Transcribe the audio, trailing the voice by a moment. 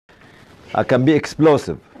I can be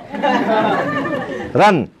explosive.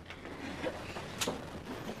 Run.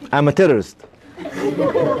 I'm a terrorist.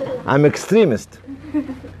 I'm extremist.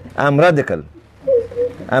 I'm radical.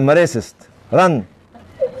 I'm a racist. Run.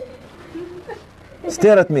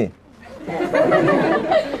 Stare at me.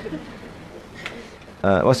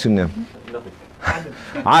 What's your name?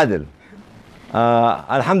 Adil.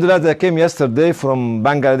 Alhamdulillah, I came yesterday from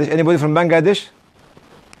Bangladesh. Anybody from Bangladesh?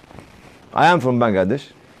 I am from Bangladesh.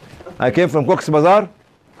 I came from Cox's Bazar.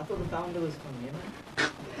 I thought the founder was from Yemen.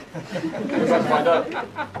 Let's find out.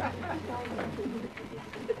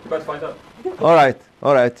 Let's find out. All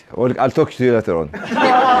right. Well, I'll talk to you later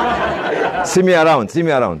on. See me around.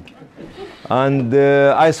 And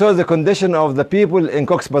I saw the condition of the people in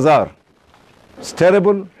Cox's Bazar. It's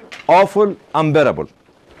terrible, awful, unbearable.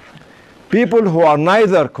 People who are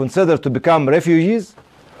neither considered to become refugees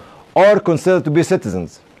or considered to be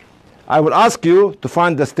citizens. I will ask you to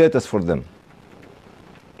find the status for them.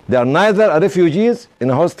 They are neither refugees in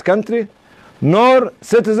a host country nor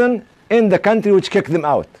citizen in the country which kicked them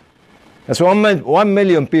out. That's 1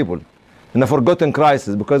 million people in a forgotten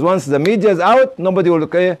crisis, because once the media is out, nobody will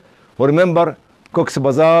remember Cox's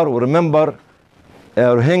Bazar, will remember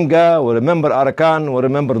Rohingya, will remember Arakan, will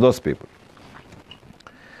remember those people.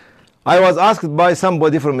 I was asked by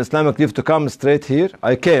somebody from Islamic Leaf to come straight here.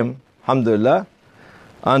 I came, alhamdulillah,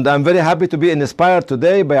 and I'm very happy to be inspired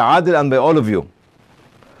today by Adil and by all of you.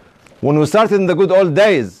 When we started in the good old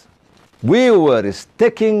days, we were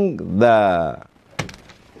sticking the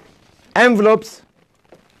envelopes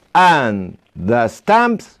and the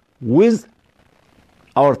stamps with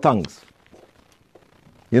our tongues.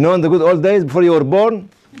 You know, in the good old days, before you were born,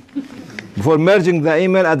 before merging the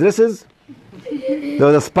email addresses, there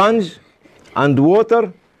was a sponge and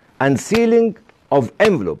water and sealing of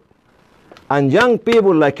envelope. And young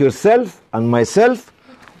people like yourself and myself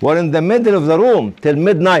were in the middle of the room till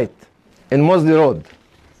midnight in Mosley Road.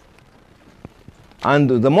 And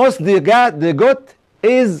the most they got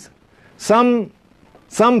is some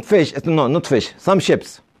fish, no, not fish, some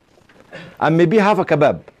chips, and maybe half a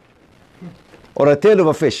kebab or a tail of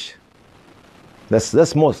a fish.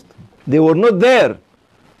 That's most. They were not there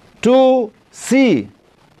to see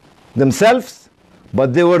themselves,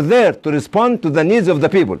 but they were there to respond to the needs of the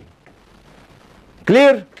people.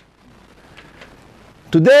 Clear?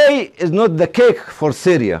 Today is not the cake for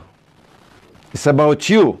Syria. It's about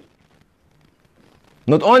you.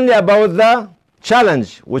 Not only about the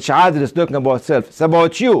challenge which Adil is talking about itself, it's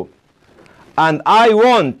about you. And we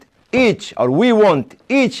want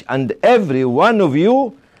each and every one of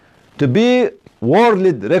you to be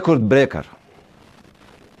world record breaker.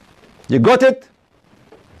 You got it?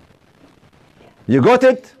 You got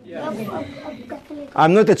it? Yes.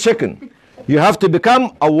 I'm not a chicken. You have to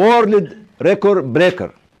become a world record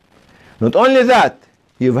breaker. Not only that,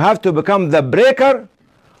 you have to become the breaker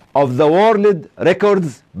of the world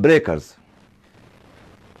records breakers.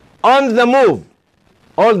 On the move,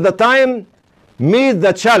 all the time, meet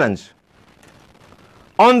the challenge.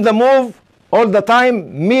 On the move, all the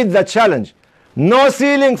time, meet the challenge. No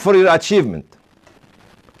ceiling for your achievement.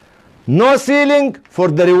 No ceiling for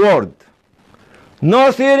the reward.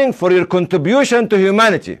 No ceiling for your contribution to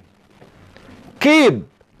humanity. Keep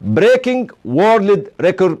breaking world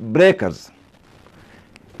record breakers.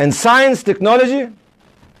 In science, technology,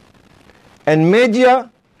 in media,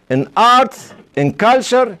 in arts, in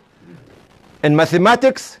culture, in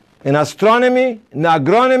mathematics, in astronomy, in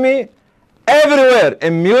agronomy, everywhere,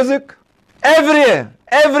 in music,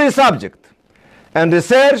 every subject, in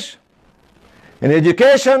research, in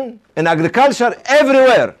education, in agriculture,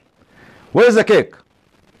 everywhere. Where's the cake?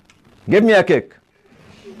 Give me a cake.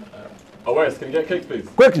 Wes, can you get a cake, please?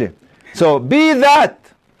 Quickly. So be that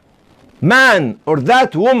man or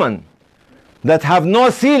that woman that have no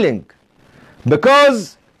ceiling,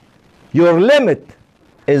 because your limit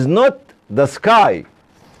is not the sky.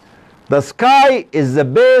 The sky is the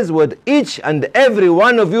base where each and every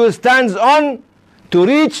one of you stands on to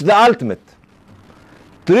reach the ultimate,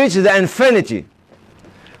 to reach the infinity,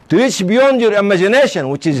 to reach beyond your imagination,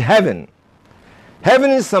 which is heaven.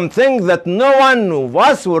 Heaven is something that no one of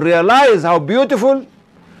us will realize how beautiful,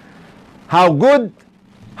 how good,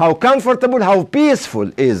 how comfortable, how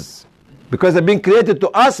peaceful is. Because they've been created to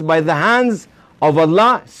us by the hands of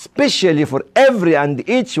Allah, especially for every and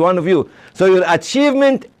each one of you. So your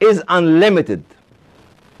achievement is unlimited,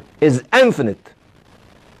 is infinite.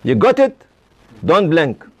 You got it? Don't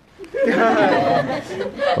blink.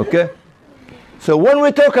 Okay? So when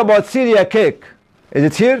we talk about Syria cake, is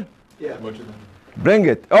it here? Yeah. Bring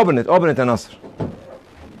it. Open it, Nasr.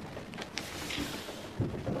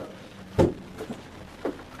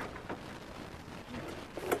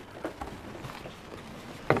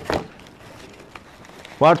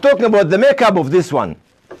 We are talking about the makeup of this one.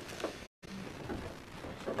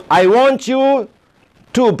 I want you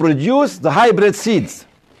to produce the hybrid seeds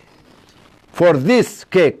for this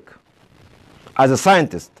cake as a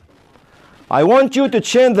scientist. I want you to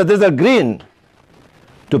change the desert green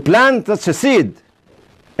to plant such a seed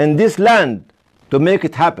in this land to make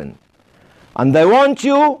it happen. And I want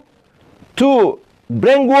you to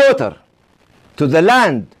bring water to the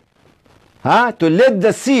land, to let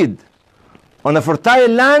the seed on a fertile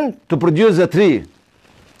land to produce a tree.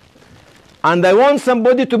 And I want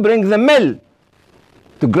somebody to bring the mill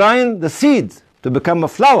to grind the seeds to become a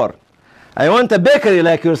flour. I want a bakery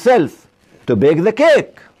like yourself to bake the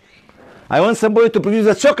cake. I want somebody to produce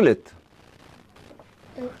the chocolate.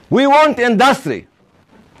 We want industry.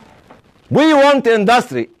 We want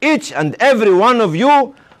industry. Each and every one of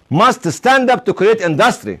you must stand up to create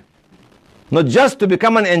industry. Not just to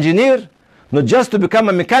become an engineer, not just to become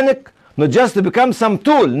a mechanic, not just to become some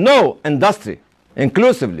tool. No, industry,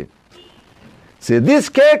 inclusively. See, this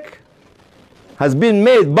cake has been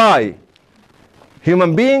made by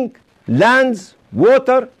human being, lands,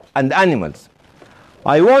 water, and animals.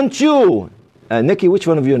 I want you, Nikki, which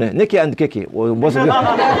one of you? Nikki and Kiki, both of you.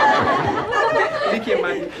 Nikki and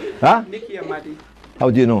Maddie. Huh? Nikki and Maddie. How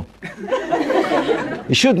do you know?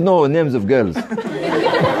 You should know names of girls.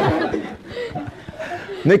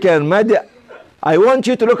 Nikki and Maddie, I want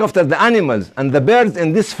you to look after the animals and the birds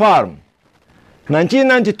in this farm.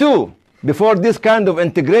 1992, before this kind of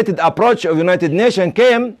integrated approach of United Nations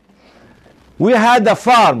came, we had a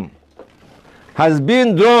farm has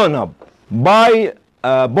been drawn up by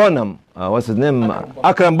Bonham, what's his name?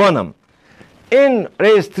 Akram Bonham. In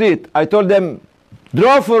Ray Street, I told them,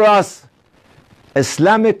 draw for us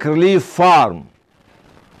Islamic Relief Farm,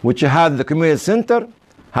 which have the community center,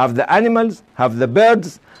 have the animals, have the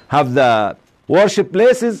birds, have the worship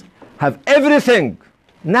places, have everything.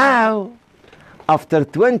 Now, after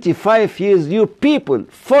 25 years, you people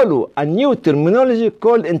follow a new terminology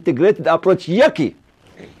called integrated approach. Yucky.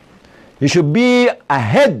 You should be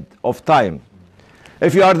ahead of time.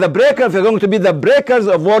 If you are the breaker, if you're going to be the breakers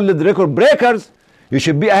of world record breakers, you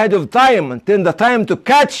should be ahead of time until the time to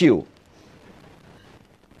catch you.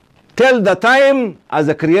 Till the time as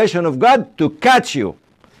a creation of God to catch you.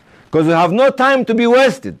 Because we have no time to be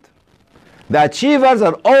wasted. The achievers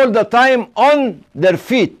are all the time on their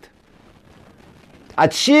feet.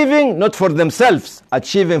 Achieving not for themselves,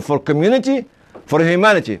 achieving for community, for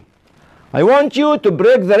humanity. I want you to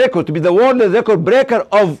break the record, to be the world record breaker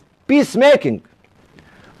of peacemaking,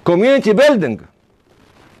 community building,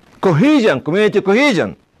 cohesion, community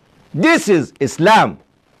cohesion. This is Islam.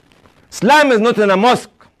 Islam is not in a mosque.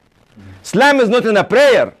 Islam is not in a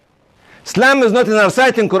prayer. Islam is not in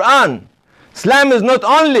reciting Quran. Islam is not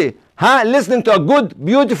only listening to a good,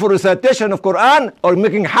 beautiful recitation of Quran or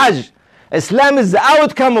making Hajj. Islam is the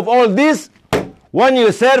outcome of all this when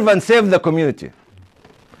you serve and save the community.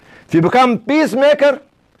 If you become peacemaker,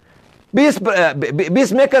 peace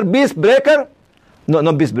breaker, no,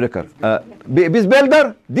 not peace breaker, peace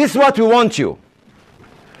builder, this is what we want you.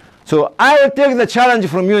 So I will take the challenge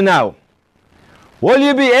from you now. Will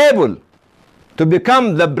you be able to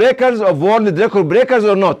become the breakers of world record breakers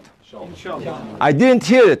or not? Inshallah. I didn't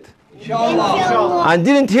hear it. Inshallah. I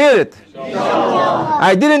didn't hear it. Inshallah.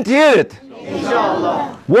 I didn't hear it.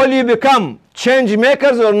 Inshallah. Will you become change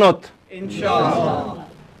makers or not? Inshallah.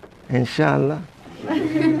 Inshallah.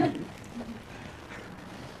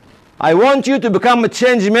 I want you to become a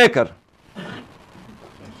change maker.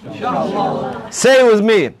 Inshallah. Say with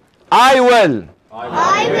me, I will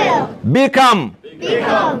I become will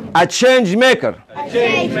become a change maker. a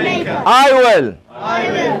change maker. I will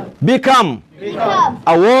I will become become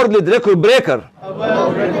a world record breaker A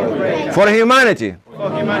world record breaker for humanity,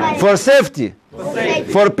 for humanity, for safety, for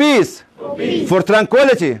safety, for peace, for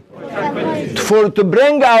tranquility, to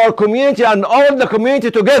bring our community and all the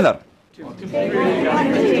community together.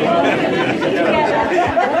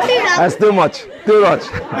 That's too much.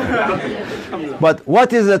 But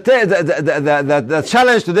what is the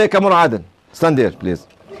challenge today? Come on, Adel. Stand there, please.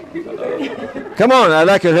 Come on, I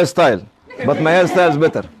like your hairstyle. But my hairstyle is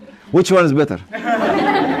better. Which one is better?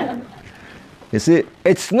 You see,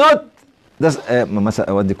 it's not...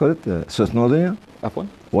 what do you call it? Snowdonia? عفوا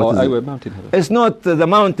What is it? ايوه mountain هذا. It's not the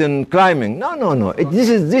mountain climbing. No.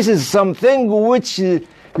 This is something which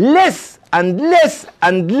less and less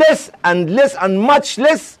and less and less and much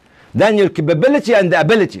less than your capability and the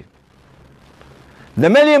ability. The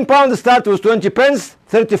 £1 million start with 20 pence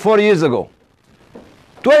 34 years ago.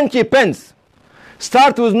 20 pence.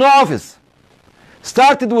 Start with no office.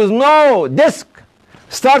 Started with no desk.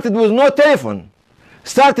 Started with no telephone.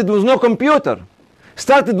 Started with no computer.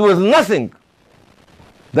 started with nothing.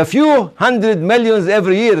 The few hundred millions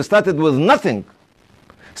every year started with nothing.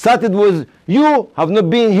 Started with you have not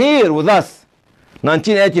been here with us.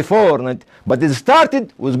 1984. But it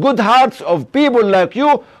started with good hearts of people like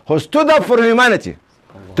you who stood up for humanity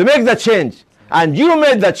to make that change. And you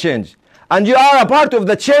made that change. And you are a part of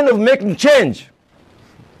the chain of making change.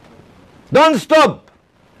 Don't stop.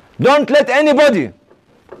 Don't let anybody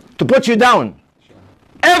to put you down.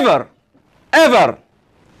 Ever, ever,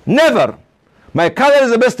 never. My color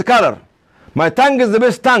is the best color. My tongue is the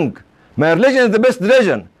best tongue. My religion is the best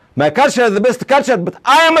religion. My culture is the best culture. But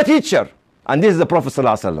I am a teacher. And this is the Prophet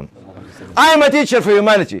ﷺ. I am a teacher for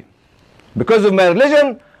humanity. Because of my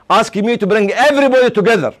religion, asking me to bring everybody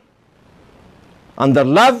together under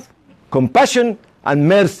love, compassion, and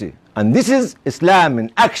mercy. And this is Islam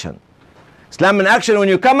in action. Islam in action when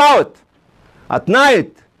you come out at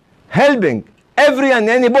night, helping every and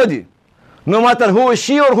anybody, no matter who is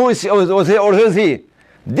she or who is he.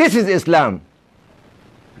 This is Islam.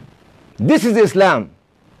 This is Islam.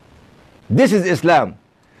 This is Islam.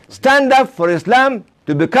 Stand up for Islam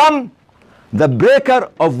to become the breaker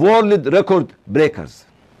of world record breakers.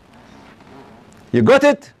 You got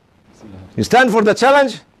it? You stand for the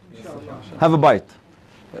challenge? Have a bite.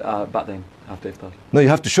 Back then, after iftar. No, you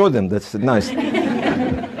have to show them. That's nice.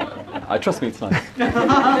 I trust me, it's nice.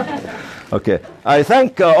 Okay. I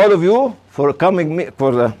thank all of you for coming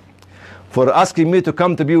for asking me to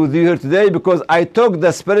come to be with you here today, because I took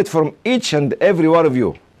the spirit from each and every one of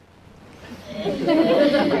you.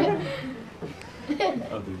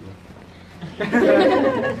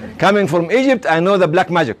 Coming from Egypt, I know the black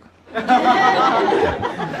magic.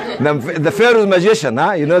 The Pharaoh's magician,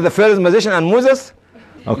 huh? You know the Pharaoh's magician and Moses?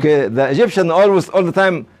 Okay, the Egyptians always, all the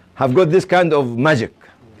time, have got this kind of magic.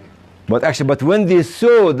 But when they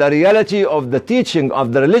saw the reality of the teaching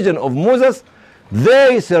of the religion of Moses,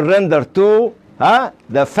 they surrender to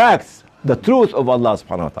the facts, the truth of Allah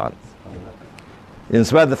subhanahu wa ta'ala. In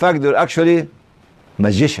spite of the fact they're actually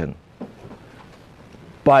magician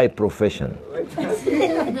by profession.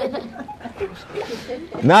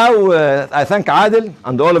 Now I thank Adil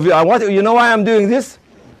and all of you. You know why I'm doing this?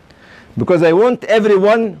 Because I want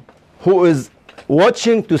everyone who is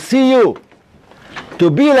watching to see you, to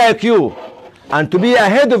be like you, and to be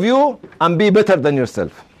ahead of you and be better than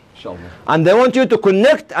yourself. Inshallah. And I want you to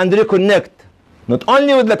connect and reconnect, not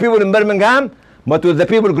only with the people in Birmingham, but with the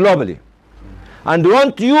people globally. And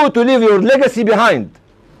want you to leave your legacy behind.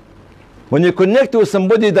 When you connect with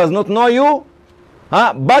somebody who does not know you,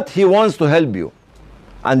 but he wants to help you.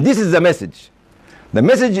 And this is the message. The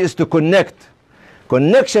message is to connect.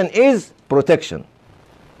 Connection is protection.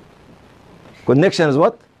 Connection is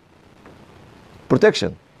what?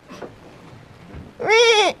 Protection.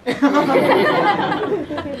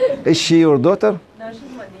 Is she your daughter? No, she's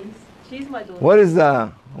my niece. She's my daughter. What is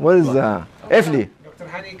Efli? Dr.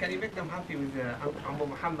 Hani, can you make them happy with Ambu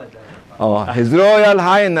Muhammad? Oh, His Royal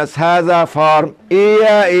Highness has a farm,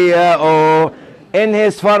 E-A-E-A-O. In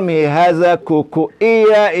his farm he has a cuckoo,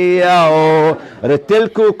 E-A-E-A-O.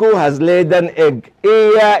 Red-tailed cuckoo has laid an egg,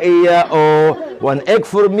 E-A-E-A-O. One egg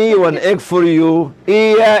for me, one egg for you,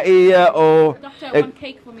 E-A-E-A-O. Doctor, one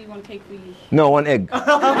cake for me, one cake for you. No, one egg.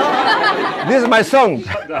 This is my song.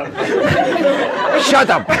 Shut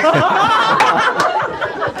up.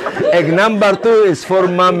 Egg number 2 is for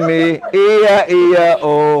mommy,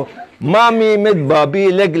 E-A-E-A-O. Mommy made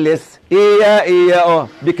Bobby legless, E-A-E-A-O.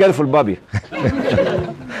 Be careful, Bobby.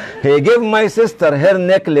 He gave my sister her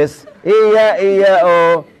necklace,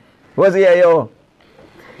 E-A-E-A-O. What's E-A-E-A-O?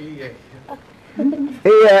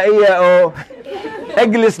 E-A-E-A-O.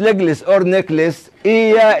 Eggless, legless, or necklace,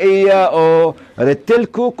 E-A-E-A-O.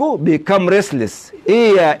 Red-tailed cuckoo become restless,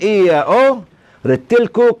 E-A-E-A-O.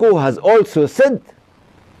 Red-tailed cuckoo has also said,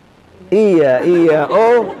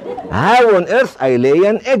 E-A-E-A-O. How on earth I lay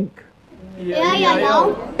an egg?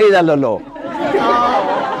 Ilalalo.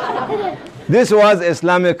 This was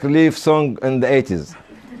Islamic relief song in the 80s.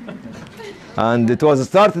 And it was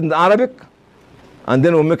started in Arabic, and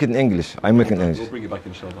then we'll make it in English. I make it in English. We'll bring it back,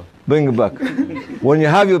 inshallah. Bring it back. When you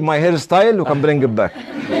have my hairstyle, you can bring it back.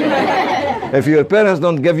 If your parents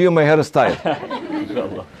don't give you my hairstyle.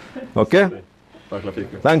 Inshallah. Okay? Barakallahu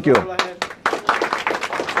feekum. Thank you.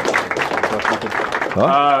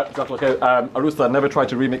 Arusta, never try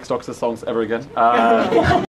to remix Doctor's songs ever again.